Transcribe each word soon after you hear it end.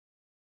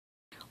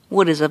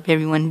What is up,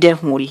 everyone?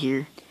 Dev Modi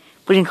here,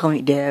 but you can call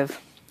me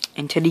Dev.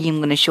 And today I'm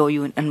gonna show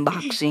you an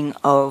unboxing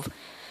of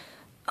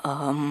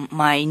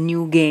my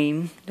new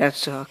game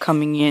that's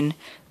coming in.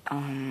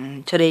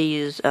 Today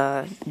is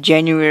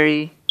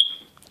January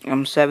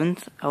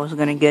 7th. I was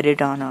gonna get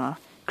it on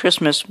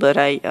Christmas, but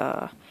it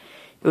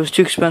was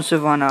too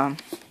expensive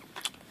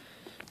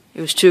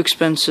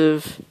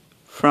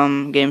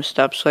from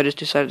GameStop, so I just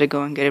decided to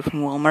go and get it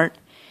from Walmart.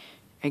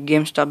 At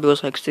GameStop it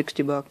was like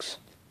 $60.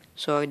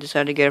 So I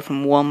decided to get it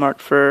from Walmart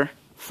for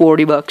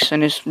 $40,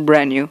 and it's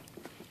brand new.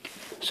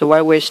 So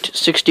why waste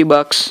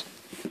 $60?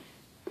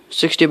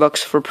 $60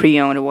 for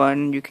pre-owned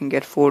one. You can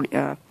get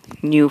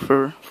new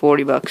for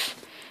 $40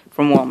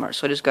 from Walmart.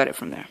 So I just got it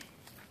from there.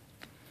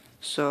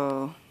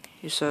 So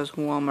it says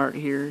Walmart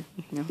here.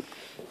 You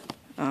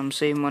know,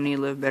 save money,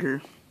 live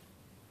better.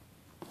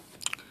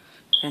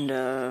 And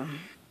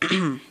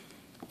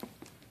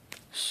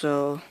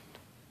so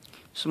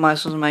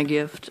this is my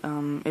gift.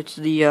 It's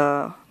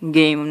the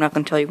game. I'm not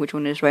going to tell you which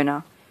one it is right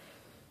now.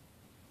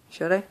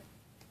 Should I?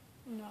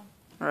 No.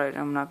 Alright,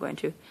 I'm not going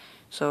to.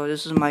 So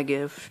this is my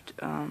gift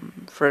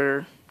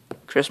for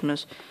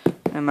Christmas.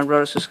 And my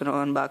brother's just going to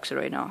unbox it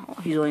right now.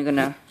 He's only going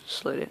to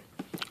slit it.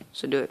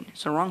 So do it.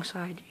 It's the wrong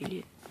side, you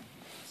idiot.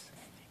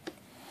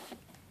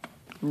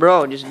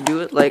 Bro, just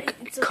do it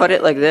like, cut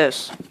it like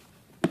this.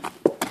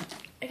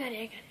 I got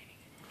it.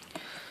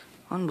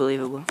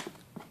 Unbelievable.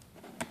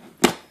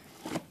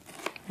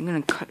 You're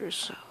gonna cut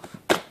yourself.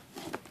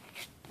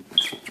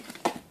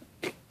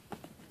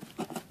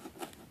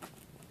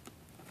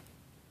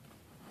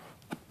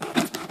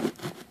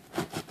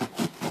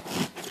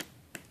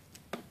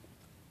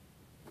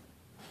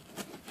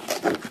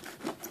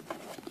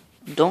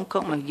 Don't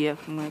cut my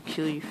gift. I'm gonna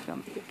kill you from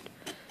my gift.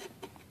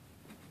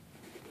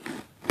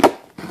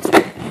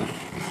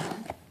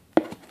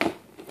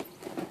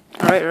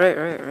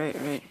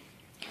 Right.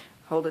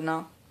 Hold it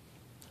now.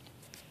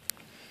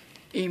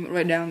 Aim it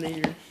right down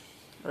there.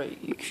 Right,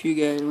 you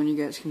guys, when you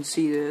guys can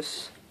see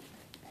this,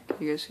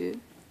 you guys see it?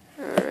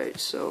 Alright,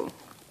 so.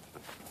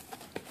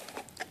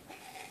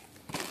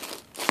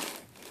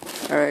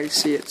 Alright,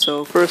 see it.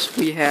 So first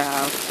we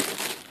have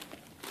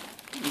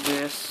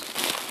this.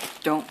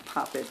 Don't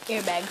pop it.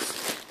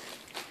 Airbags.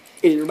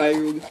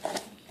 Airbag.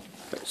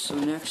 Right, so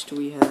next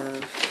we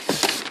have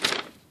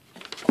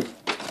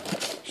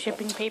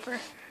Shipping paper.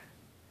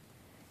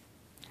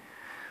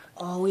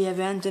 Oh, we have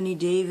Anthony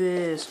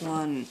Davis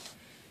one.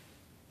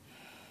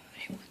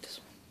 I want this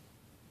one.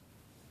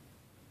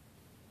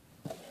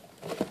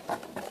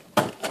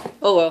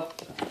 Oh well.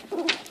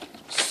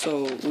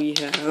 So we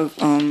have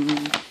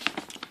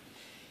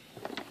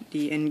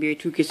the NBA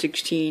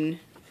 2K16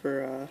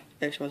 for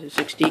Xbox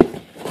 360.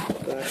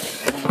 But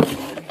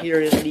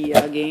here is the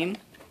game.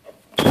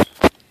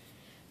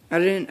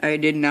 I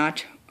did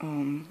not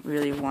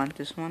really want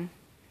this one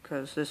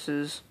because this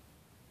is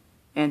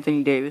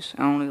Anthony Davis.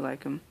 I only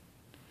like him.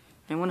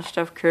 I want a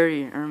Steph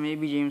Curry or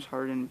maybe James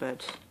Harden,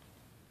 but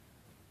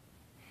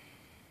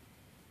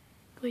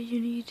What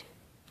you need?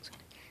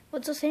 Well,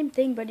 it's the same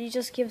thing, but he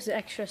just gives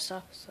extra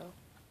stuff, so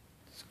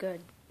it's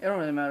good. it don't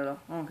really matter though.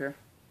 I don't care.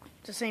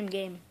 It's the same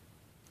game.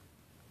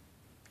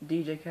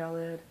 DJ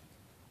Khaled.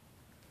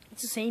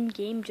 It's the same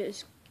game,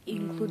 just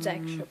includes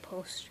extra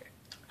poster.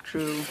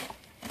 True.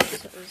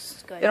 So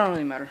it's good. It don't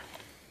really matter.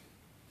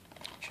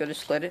 Should I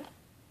just slit it?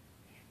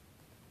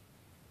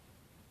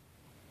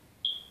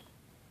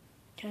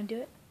 Can I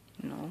do it?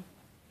 No.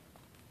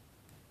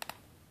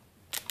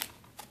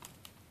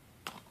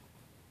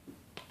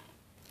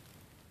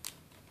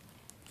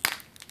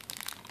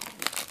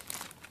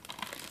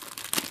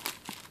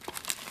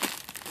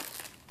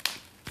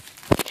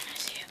 Can I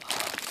see it?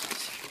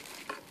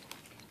 Oh.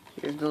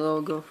 Here's the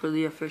logo for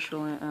the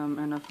official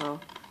NFL.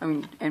 I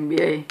mean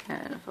NBA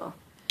and NFL.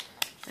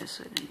 I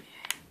said NBA.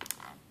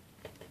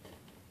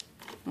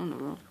 What in the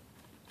world?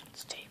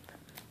 It's tape.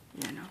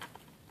 Yeah, I know.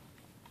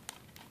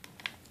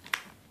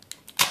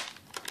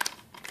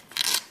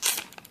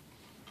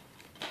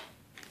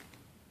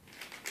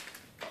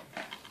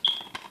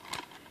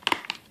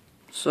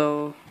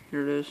 So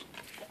here it is.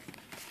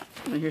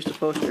 And here's the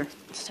poster.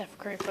 Steph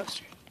Curry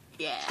poster.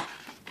 Yeah.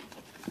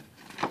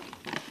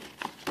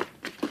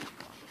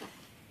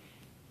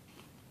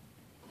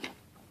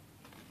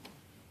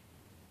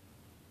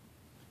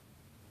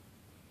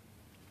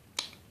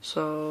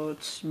 So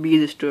let's be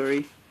the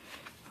story.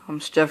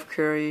 Steph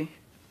Curry,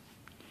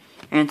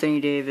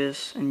 Anthony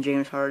Davis, and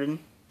James Harden.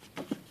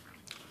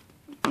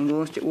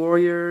 Golden State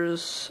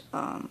Warriors.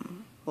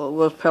 Well, it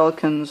was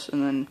Pelicans,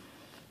 and then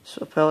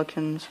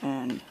Pelicans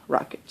and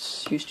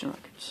Rockets, Houston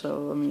Rockets.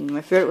 So I mean,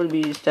 my favorite would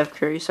be Steph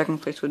Curry. Second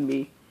place would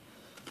be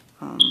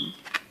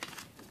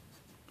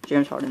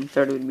James Harden.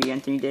 Third would be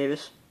Anthony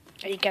Davis.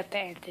 Oh, you got the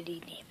Anthony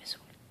Davis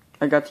one.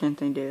 I got the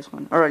Anthony Davis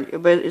one.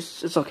 Alright, but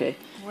it's okay.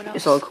 What else?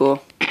 It's all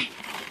cool.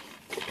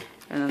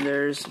 And then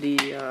there's the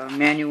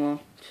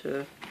manual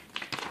for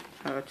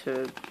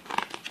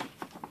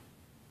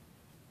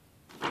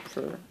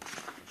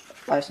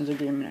license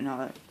agreement and all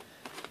that.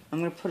 I'm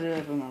gonna put it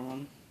up in my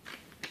room.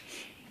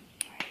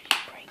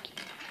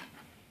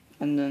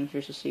 And then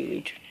here's the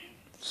CD.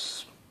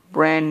 It's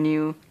brand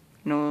new,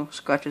 no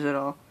scratches at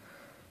all.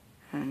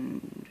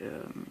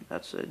 And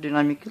that's a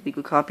dynamic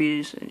legal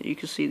copies. You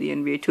can see the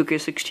NBA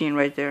 2K16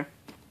 right there.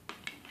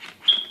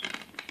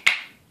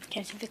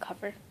 Can't see the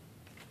cover.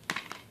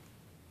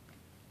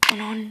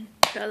 No,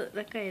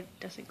 that guy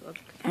doesn't look.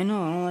 I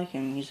know, I don't like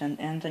him. He's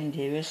Anthony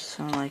Davis.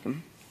 I don't like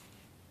him.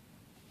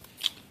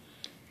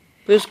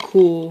 But it's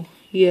cool.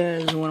 He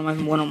has one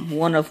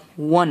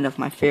of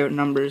my favorite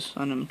numbers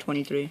on him,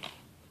 23.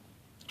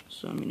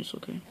 So I mean, it's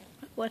okay.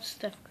 What's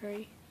Steph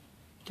Curry?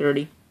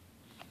 30.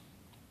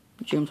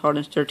 James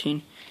Harden's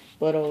 13.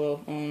 But oh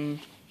well. I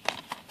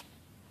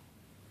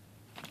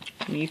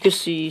mean, you can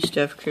see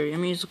Steph Curry. I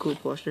mean, it's a cool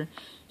poster.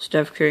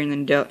 Steph Curry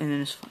and then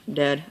his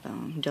dad,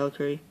 Del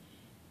Curry.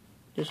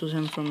 This was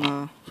him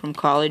from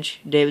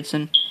college,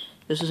 Davidson.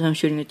 This was him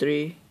shooting a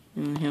three,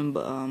 and him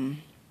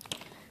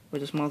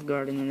with a small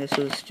guard, and then this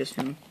was just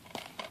him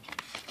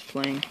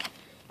playing.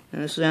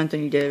 And this is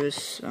Anthony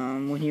Davis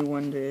when he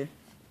won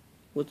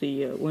when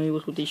he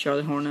was with the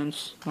Charlotte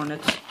Hornets.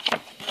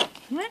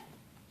 What?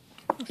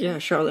 Yeah,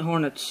 Charlotte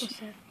Hornets. What's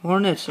that?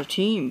 Hornets, our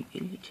team.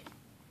 Idiot.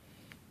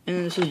 And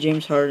then this is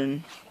James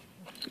Harden.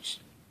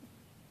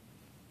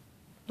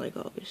 Like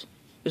always.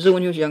 This is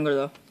when he was younger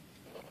though.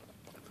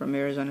 From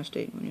Arizona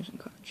State when he was in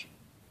college.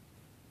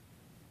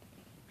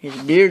 His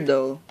beard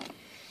though.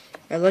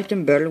 I liked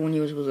him better when he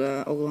was with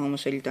Oklahoma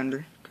City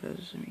Thunder.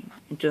 Because, I mean,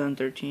 in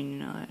 2013, you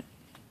know that.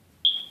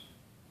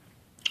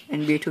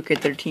 NBA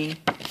 2K13.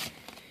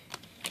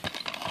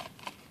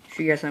 If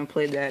you guys haven't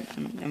played that,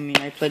 I mean,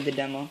 I played the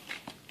demo.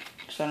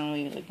 Because I don't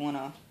really, want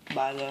to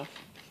buy the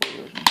full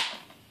version.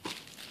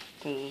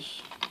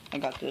 Because I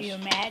got this. You're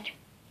mad?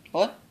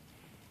 What?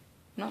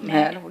 Not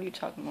mad. What are you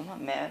talking about? I'm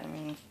not mad. I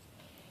mean...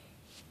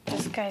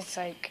 This guy's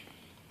like...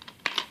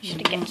 You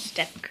should get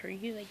Steph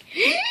Curry, like...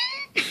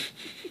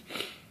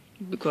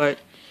 Be quiet.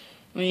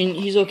 I mean,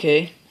 he's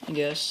okay, I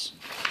guess.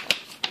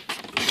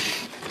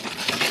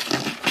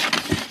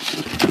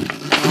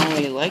 I don't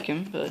really like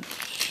him, but...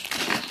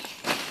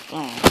 I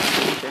don't know.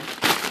 Okay.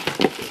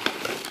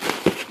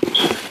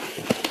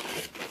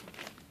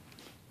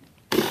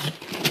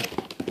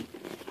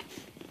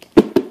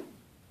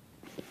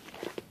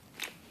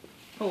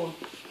 Oh.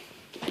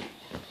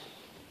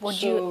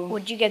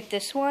 Would you get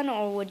this one,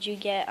 or would you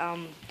get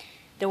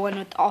the one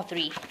with all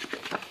three?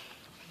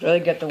 I'd rather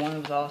get the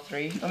one with all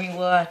three. I mean,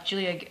 well,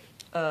 actually, I get,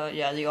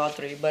 the all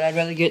three, but I'd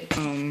rather get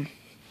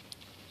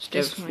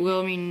Steph.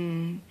 Well, I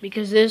mean,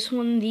 because these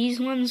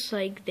ones,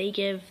 like, they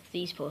give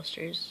these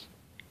posters.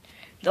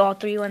 The all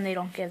three one, they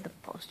don't give the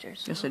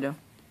posters. Yes, I do.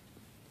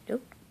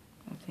 Nope.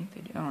 I think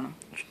they do. I don't know.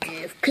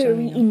 Steph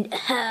Curry in the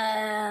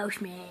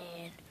house,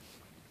 man.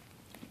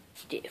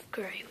 Steph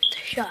Curry with the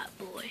shot,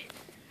 boy.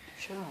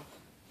 Shut up.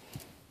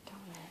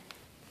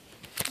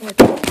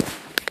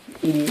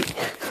 Idiot.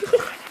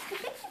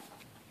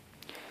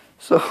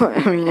 So,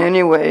 I mean,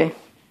 anyway,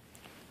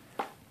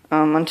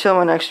 until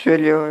my next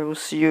video, I will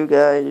see you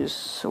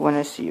guys when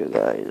I see you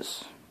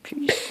guys.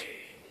 Peace.